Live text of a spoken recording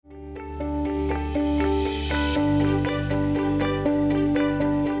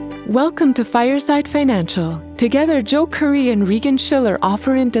Welcome to Fireside Financial. Together, Joe Curry and Regan Schiller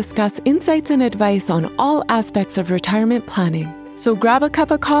offer and discuss insights and advice on all aspects of retirement planning. So grab a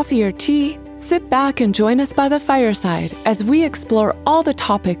cup of coffee or tea, sit back and join us by the fireside as we explore all the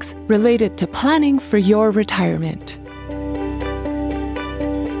topics related to planning for your retirement.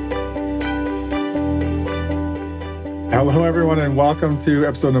 Hello, everyone, and welcome to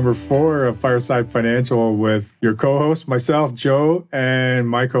episode number 4 of Fireside Financial with your co-host, myself, Joe, and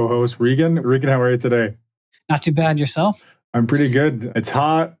my co-host, Regan. Regan, how are you today? Not too bad. Yourself? I'm pretty good. It's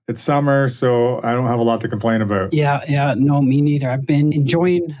hot, it's summer, so I don't have a lot to complain about. Yeah, no, me neither. I've been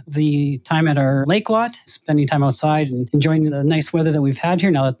enjoying the time at our lake lot, spending time outside and enjoying the nice weather that we've had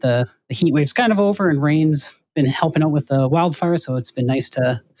here now that the heat wave's kind of over and rain's been helping out with the wildfire, so it's been nice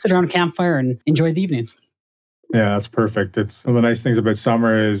to sit around a campfire and enjoy the evenings. Yeah, that's perfect. It's one of the nice things about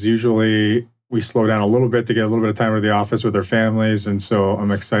summer is usually we slow down a little bit to get a little bit of time at the office with our families. And so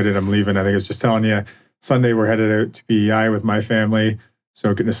I'm excited. I'm leaving. I think I was just telling you, Sunday we're headed out to BEI with my family.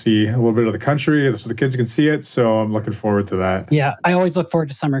 So getting to see a little bit of the country so the kids can see it. So I'm looking forward to that. Yeah, I always look forward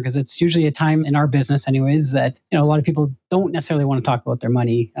to summer because it's usually a time in our business anyways that, a lot of people don't necessarily want to talk about their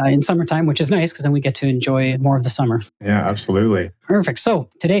money in summertime, which is nice because then we get to enjoy more of the summer. Yeah, absolutely. Perfect. So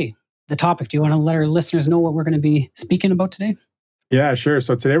today, the topic. Do you want to let our listeners know what we're going to be speaking about today? Yeah, sure.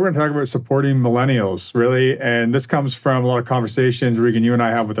 So today we're going to talk about supporting millennials, really. And this comes from a lot of conversations, Regan, you and I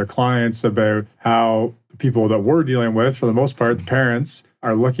have with our clients about how people that we're dealing with, for the most part, the parents,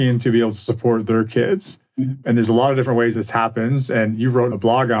 are looking to be able to support their kids. Mm-hmm. And there's a lot of different ways this happens. And you wrote a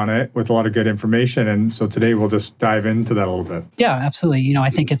blog on it with a lot of good information. And so today we'll just dive into that a little bit. Yeah, absolutely. I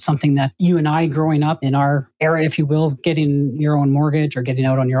think it's something that you and I growing up in our era, if you will, getting your own mortgage or getting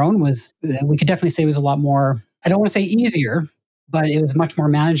out on your own we could definitely say was a lot more, I don't want to say easier, but it was much more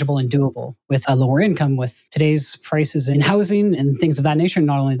manageable and doable with a lower income with today's prices in housing and things of that nature.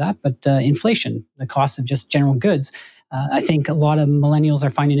 Not only that, but inflation, the cost of just general goods. I think a lot of millennials are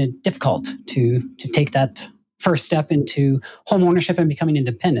finding it difficult to take that first step into home ownership and becoming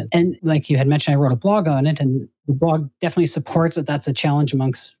independent. And like you had mentioned, I wrote a blog on it, and the blog definitely supports that that's a challenge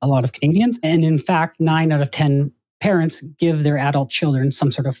amongst a lot of Canadians. And in fact, 9 out of 10 parents give their adult children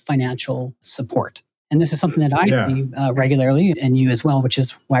some sort of financial support. And this is something that I see regularly, and you as well, which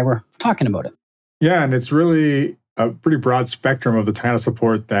is why we're talking about it. Yeah, and it's really a pretty broad spectrum of the kind of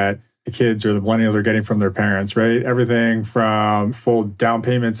support that the kids or the millennials are getting from their parents, right? Everything from full down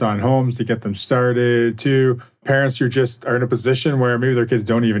payments on homes to get them started to parents who just are in a position where maybe their kids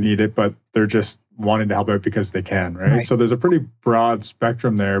don't even need it, but they're just wanting to help out because they can, right? So there's a pretty broad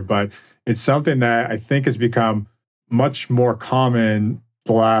spectrum there, but it's something that I think has become much more common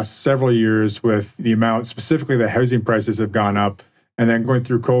the last several years with the amount, specifically the housing prices have gone up, and then going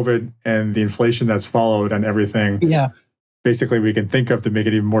through COVID and the inflation that's followed and everything. Yeah. Basically, we can think of to make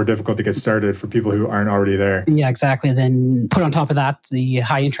it even more difficult to get started for people who aren't already there. Yeah, exactly. Then put on top of that the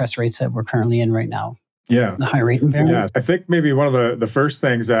high interest rates that we're currently in right now. Yeah. The high rate environment. Yeah. I think maybe one of the first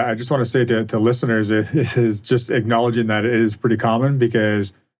things that I just want to say to listeners is just acknowledging that it is pretty common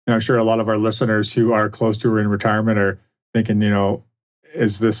because I'm sure a lot of our listeners who are close to or in retirement are thinking,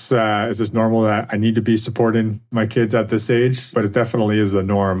 is this normal that I need to be supporting my kids at this age? But it definitely is the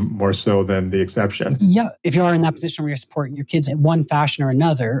norm more so than the exception. Yeah. If you are in that position where you're supporting your kids in one fashion or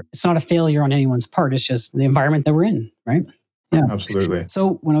another, it's not a failure on anyone's part. It's just the environment that we're in, right? Yeah, absolutely.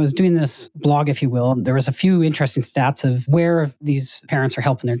 So when I was doing this blog, if you will, there was a few interesting stats of where these parents are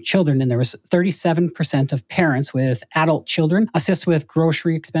helping their children. And there was 37% of parents with adult children assist with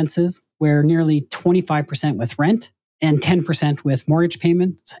grocery expenses, where nearly 25% with rent, and 10% with mortgage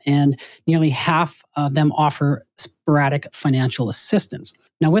payments, and nearly half of them offer sporadic financial assistance.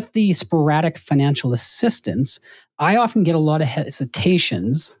 Now, with the sporadic financial assistance, I often get a lot of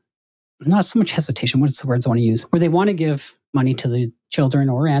hesitations, not so much hesitation, what's the words I want to use, where they want to give money to the children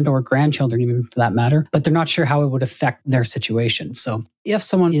or grandchildren, even for that matter, but they're not sure how it would affect their situation. So if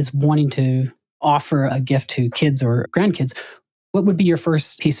someone is wanting to offer a gift to kids or grandkids, what would be your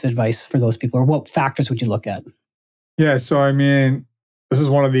first piece of advice for those people, or what factors would you look at? Yeah, so this is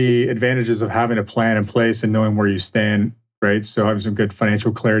one of the advantages of having a plan in place and knowing where you stand, right? So having some good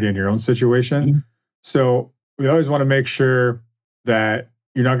financial clarity in your own situation. Mm-hmm. So we always want to make sure that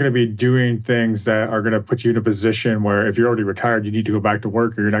you're not going to be doing things that are going to put you in a position where if you're already retired, you need to go back to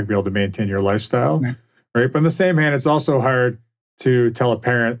work or you're not going to be able to maintain your lifestyle, right? But on the same hand, it's also hard to tell a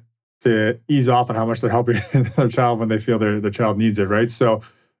parent to ease off on how much they're helping their child when they feel their child needs it, right? So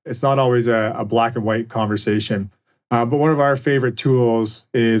it's not always a black and white conversation. But one of our favorite tools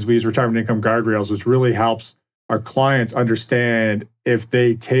is we use retirement income guardrails, which really helps our clients understand if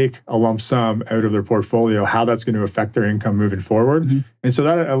they take a lump sum out of their portfolio, how that's going to affect their income moving forward. And so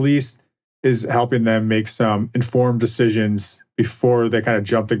that at least is helping them make some informed decisions before they kind of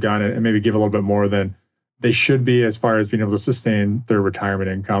jump the gun and maybe give a little bit more than they should be as far as being able to sustain their retirement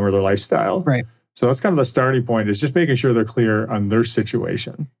income or their lifestyle. Right. So that's kind of the starting point, is just making sure they're clear on their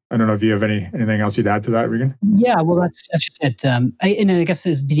situation. I don't know if you have anything else you'd add to that, Regan? Yeah, well, that's just it. I guess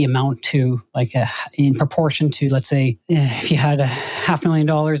it'd be the amount to, like, in proportion to, let's say, if you had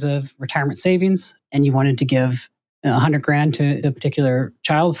 $500,000 of retirement savings and you wanted to give $100,000 to a particular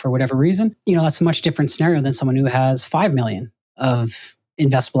child for whatever reason, that's a much different scenario than someone who has $5 million of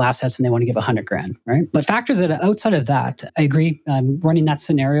investable assets and they want to give $100,000, right? But factors that are outside of that, I agree. Running that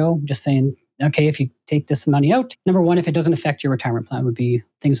scenario, just saying, okay, if you take this money out, number one, if it doesn't affect your retirement plan, would be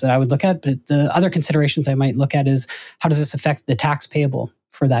things that I would look at. But the other considerations I might look at is, how does this affect the tax payable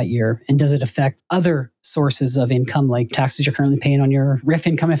for that year? And does it affect other sources of income, like taxes you're currently paying on your RIF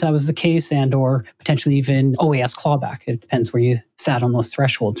income, if that was the case, and or potentially even OAS clawback? It depends where you sat on those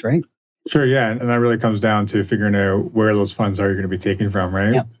thresholds, right? Sure, yeah. And that really comes down to figuring out where those funds are you're going to be taking from,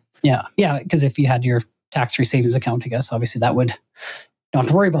 right? Yeah. Because if you had your tax-free savings account, I guess, obviously that would... don't have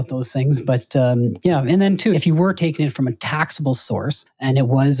to worry about those things. But and then too, if you were taking it from a taxable source and it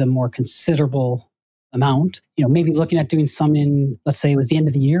was a more considerable amount, maybe looking at doing some in, let's say it was the end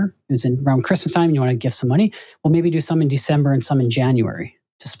of the year, it was around Christmas time and you want to give some money, well, maybe do some in December and some in January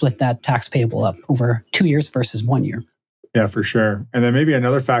to split that tax payable up over 2 years versus 1 year. Yeah, for sure. And then maybe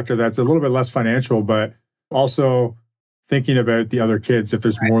another factor that's a little bit less financial, but also thinking about the other kids if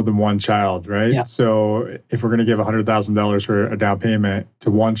there's more than one child, right? Yeah. So if we're going to give $100,000 for a down payment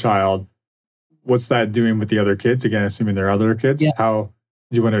to one child, what's that doing with the other kids? Again, assuming they're other kids, how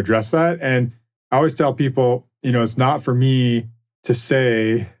do you want to address that? And I always tell people, it's not for me to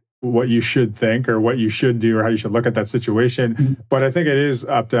say what you should think or what you should do or how you should look at that situation. But I think it is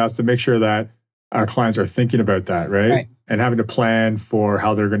up to us to make sure that our clients are thinking about that, right? And having to plan for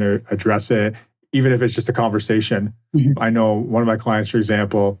how they're going to address it, even if it's just a conversation. I know one of my clients, for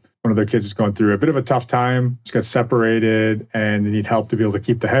example, one of their kids is going through a bit of a tough time. Just got separated and they need help to be able to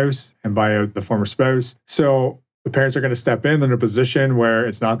keep the house and buy out the former spouse. So the parents are going to step in. They're in a position where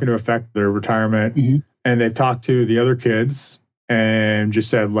it's not going to affect their retirement. And they've talked to the other kids and just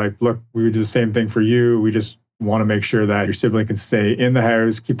said, like, look, we would do the same thing for you. We just want to make sure that your sibling can stay in the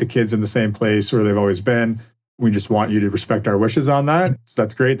house, keep the kids in the same place where they've always been. We just want you to respect our wishes on that. So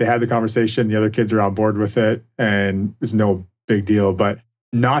that's great. They had the conversation. The other kids are on board with it and it's no big deal. But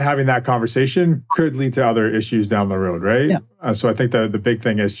not having that conversation could lead to other issues down the road, right? So I think the big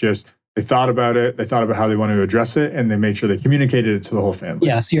thing is just they thought about it. They thought about how they want to address it and they made sure they communicated it to the whole family.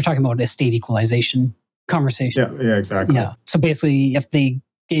 Yeah. So you're talking about estate equalization conversation. Yeah, exactly. Yeah. So basically, if they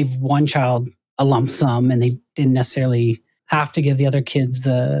gave one child a lump sum and they didn't necessarily have to give the other kids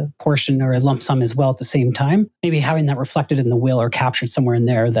a portion or a lump sum as well at the same time, maybe having that reflected in the will or captured somewhere in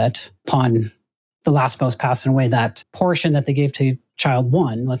there that upon the last spouse passing away, that portion that they gave to child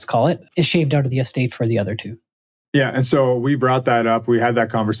one, let's call it, is shaved out of the estate for the other two. Yeah. And so we brought that up. We had that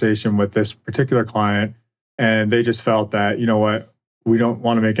conversation with this particular client and they just felt that, you know what, we don't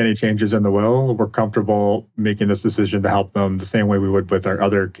want to make any changes in the will. We're comfortable making this decision to help them the same way we would with our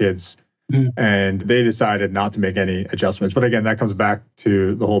other kids. And they decided not to make any adjustments. But again, that comes back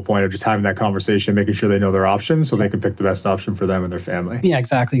to the whole point of just having that conversation, making sure they know their options so they can pick the best option for them and their family. Yeah,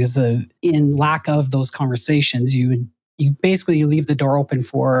 exactly. Because in lack of those conversations, you basically leave the door open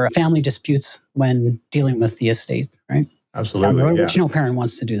for family disputes when dealing with the estate, right? Absolutely. Which no parent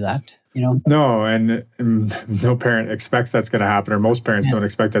wants to do that. No, and no parent expects that's going to happen, or most parents don't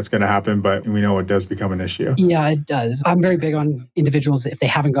expect that's going to happen, but we know it does become an issue. Yeah, it does. I'm very big on individuals, if they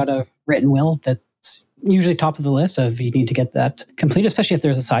haven't got a written will, that's usually top of the list of you need to get that complete, especially if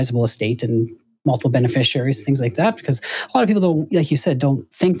there's a sizable estate and multiple beneficiaries, things like that, because a lot of people, don't, like you said,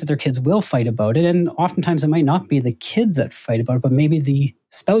 don't think that their kids will fight about it. And oftentimes it might not be the kids that fight about it, but maybe the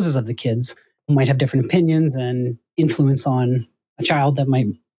spouses of the kids might have different opinions and influence on a child that might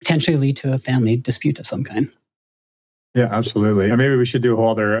potentially lead to a family dispute of some kind. Yeah, absolutely. And maybe we should do a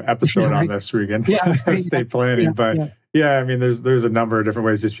whole other episode on this, Regan. Estate planning. But I mean, there's a number of different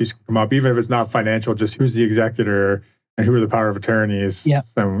ways disputes can come up, even if it's not financial, just who's the executor and who are the power of attorneys.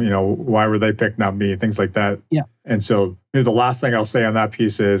 And, why were they picked, not me, things like that. And so maybe the last thing I'll say on that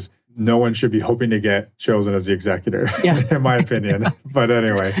piece is no one should be hoping to get chosen as the executor, in my opinion. But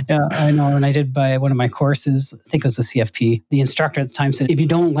anyway. Yeah, I know. When I did by one of my courses, I think it was the CFP, the instructor at the time said, if you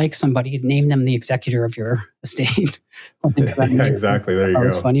don't like somebody, name them the executor of your estate. Something like that. Exactly. There you go. That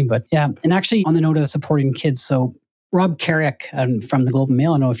was funny. But and actually on the note of supporting kids, so Rob Carrick from the Globe and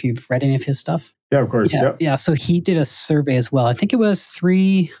Mail, I don't know if you've read any of his stuff. Yeah, of course. Yeah, Yep. yeah. So he did a survey as well. I think it was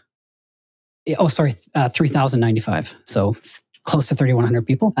 3,095. So close to 3,100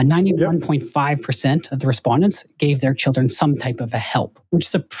 people. 91.5% of the respondents gave their children some type of a help, which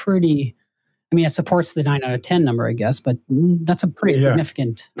is a pretty, I mean, it supports the 9 out of 10 number, I guess, but that's a pretty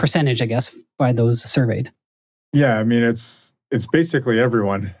significant percentage, I guess, by those surveyed. Yeah, I mean, it's basically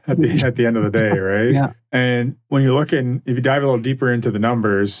everyone at the end of the day, right? Yeah. And when you look in, if you dive a little deeper into the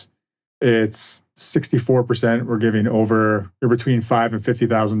numbers, it's 64% were giving over or between $5,000 and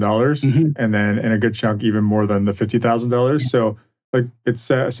 $50,000, and then in a good chunk even more than the $50,000. Yeah. So like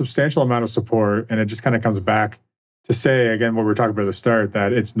it's a substantial amount of support, and it just kind of comes back to say again what we were talking about at the start,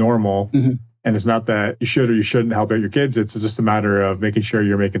 that it's normal, and it's not that you should or you shouldn't help out your kids. It's just a matter of making sure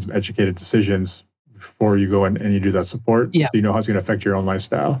you're making some educated decisions before you go and you do that support, so you know how it's going to affect your own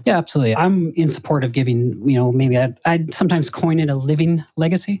lifestyle. Yeah, absolutely. I'm in support of giving, maybe I'd sometimes coin it a living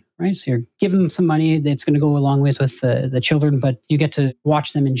legacy, right? So you're giving them some money that's going to go a long ways with the children, but you get to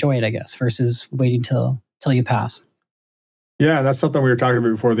watch them enjoy it, I guess, versus waiting till you pass. Yeah, that's something we were talking about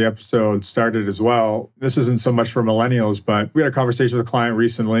before the episode started as well. This isn't so much for millennials, but we had a conversation with a client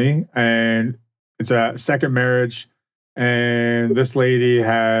recently, and it's a second marriage. And this lady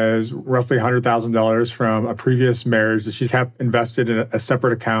has roughly $100,000 from a previous marriage that she kept invested in a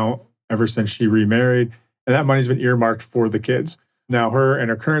separate account ever since she remarried. And that money's been earmarked for the kids. Now, her and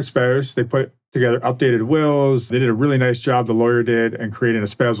her current spouse, they put together updated wills. They did a really nice job, the lawyer did, in creating a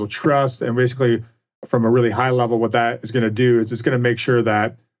spousal trust. And basically, from a really high level, what that is going to do is it's going to make sure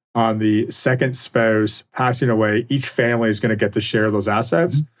that on the second spouse passing away, each family is going to get to share those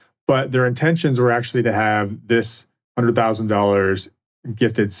assets. But their intentions were actually to have this $100,000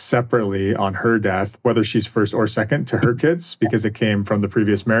 gifted separately on her death, whether she's first or second, to her kids, because it came from the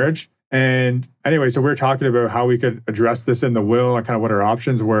previous marriage. And anyway, so we're talking about how we could address this in the will and kind of what our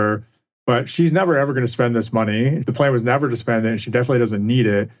options were. But she's never, ever going to spend this money. The plan was never to spend it, and she definitely doesn't need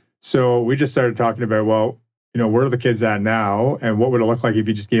it. So we just started talking about, well, where are the kids at now? And what would it look like if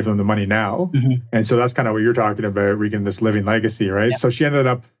you just gave them the money now? And so that's kind of what you're talking about, Regan, this living legacy, right? Yeah. So she ended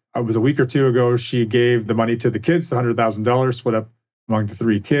up, it was a week or two ago, she gave the money to the kids, the $100,000 split up among the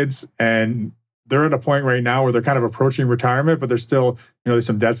 3 kids. And they're at a point right now where they're kind of approaching retirement, but there's still, there's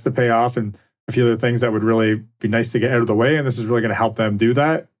some debts to pay off and a few other things that would really be nice to get out of the way. And this is really going to help them do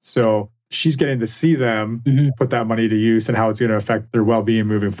that. So she's getting to see them put that money to use and how it's going to affect their well-being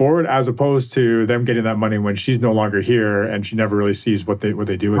moving forward, as opposed to them getting that money when she's no longer here and she never really sees what they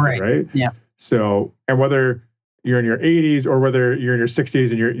do with it, right? Yeah. So, and whether you're in your 80s or whether you're in your 60s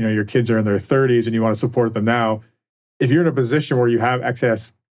and your kids are in their 30s and you want to support them now, if you're in a position where you have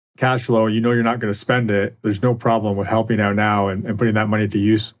excess cash flow, you're not going to spend it, there's no problem with helping out now and putting that money to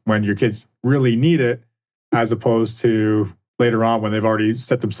use when your kids really need it, as opposed to later on when they've already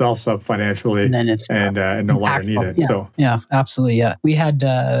set themselves up financially and no longer need it. Yeah. Yeah, absolutely. Yeah. We had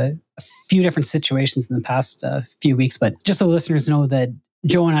a few different situations in the past few weeks, but just so listeners know that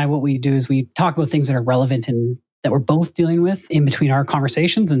Joe and I, what we do is we talk about things that are relevant and that we're both dealing with in between our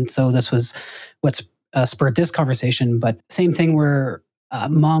conversations. And so this was what's spurred this conversation. But same thing where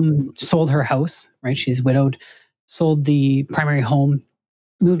mom sold her house, right? She's widowed, sold the primary home,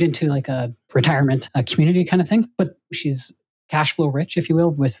 moved into like a retirement community kind of thing. But she's cash flow rich, if you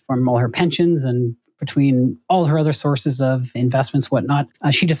will, from all her pensions and between all her other sources of investments, whatnot.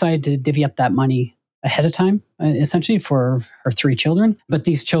 She decided to divvy up that money ahead of time, essentially for her 3 children. But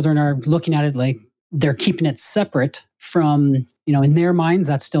these children are looking at it like they're keeping it separate from, in their minds,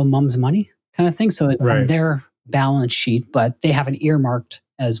 that's still mom's money kind of thing. So it's on their balance sheet, but they have it earmarked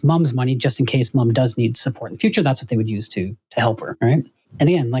as mom's money just in case mom does need support in the future. That's what they would use to help her, right? And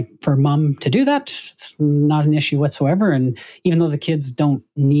again, like for mom to do that, it's not an issue whatsoever. And even though the kids don't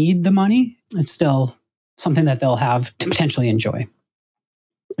need the money, it's still something that they'll have to potentially enjoy.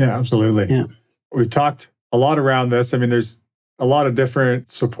 Yeah, absolutely. Yeah. We've talked a lot around this. I mean, there's a lot of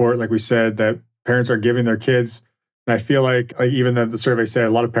different support, like we said, that parents are giving their kids. And I feel like even the survey said,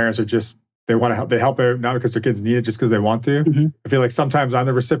 a lot of parents are just, they want to help. They help out not because their kids need it, just because they want to. I feel like sometimes I'm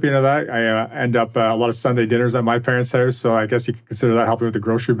the recipient of that. I end up a lot of Sunday dinners at my parents' house. So I guess you could consider that helping with the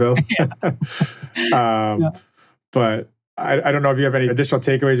grocery bill. But I don't know if you have any additional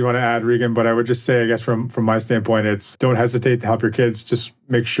takeaways you want to add, Regan, but I would just say, I guess from my standpoint, it's don't hesitate to help your kids. Just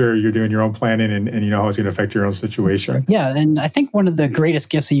make sure you're doing your own planning and you know how it's going to affect your own situation. Yeah. And I think one of the greatest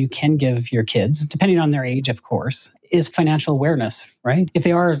gifts that you can give your kids, depending on their age, of course, is financial awareness, right? If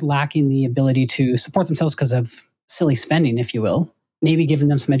they are lacking the ability to support themselves because of silly spending, if you will, maybe giving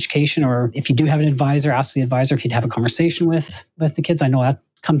them some education, or if you do have an advisor, ask the advisor if you'd have a conversation with the kids. I know that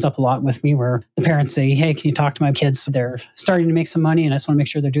comes up a lot with me where the parents say, hey, can you talk to my kids? They're starting to make some money and I just want to make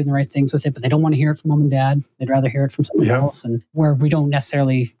sure they're doing the right things with it, but they don't want to hear it from mom and dad. They'd rather hear it from someone else. And where we don't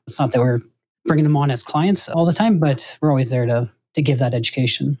necessarily, it's not that we're bringing them on as clients all the time, but we're always there to give that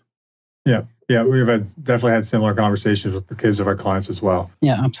education. Yeah. We've definitely had similar conversations with the kids of our clients as well.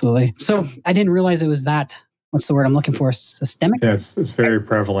 Yeah, absolutely. So I didn't realize it was that, what's the word I'm looking for? Systemic? Yeah, it's very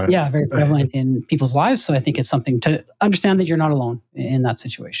prevalent. Yeah, very prevalent in people's lives. So I think it's something to understand that you're not alone in that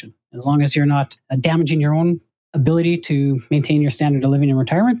situation. As long as you're not damaging your own ability to maintain your standard of living in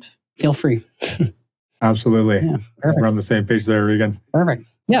retirement, feel free. Absolutely. Yeah, perfect. We're on the same page there, Regan. Perfect.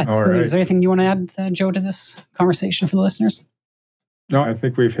 Yeah. All So right. Is there anything you want to add, Joe, to this conversation for the listeners? No, I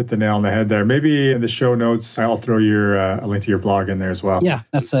think we've hit the nail on the head there. Maybe in the show notes, I'll throw a link to your blog in there as well. Yeah,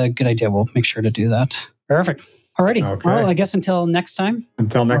 that's a good idea. We'll make sure to do that. Perfect. Alrighty. Okay. Well, I guess until next time.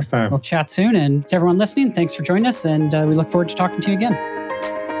 Until next time. We'll chat soon. And to everyone listening, thanks for joining us. And we look forward to talking to you again.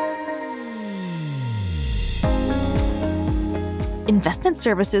 Investment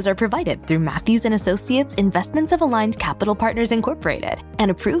services are provided through Matthews & Associates Investments of Aligned Capital Partners Incorporated, an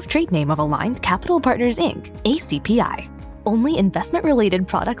approved trade name of Aligned Capital Partners Inc., ACPI. Only investment-related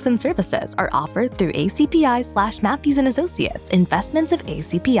products and services are offered through ACPI/Matthews & Associates Investments of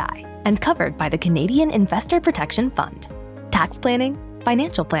ACPI and covered by the Canadian Investor Protection Fund. Tax planning,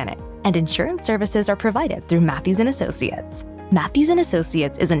 financial planning, and insurance services are provided through Matthews & Associates. Matthews &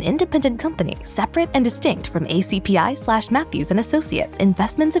 Associates is an independent company separate and distinct from ACPI/Matthews & Associates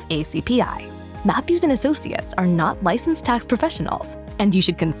Investments of ACPI. Matthews & Associates are not licensed tax professionals, and you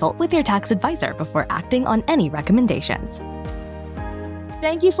should consult with your tax advisor before acting on any recommendations.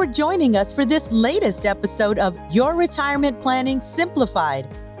 Thank you for joining us for this latest episode of Your Retirement Planning Simplified.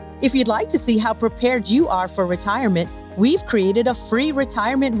 If you'd like to see how prepared you are for retirement, we've created a free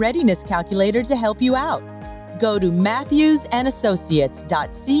retirement readiness calculator to help you out. Go to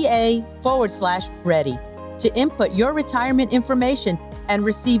matthewsandassociates.ca/ready to input your retirement information and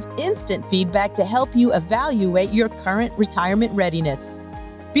receive instant feedback to help you evaluate your current retirement readiness.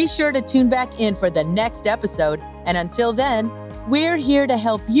 Be sure to tune back in for the next episode, and until then, we're here to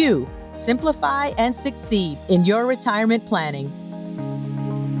help you simplify and succeed in your retirement planning.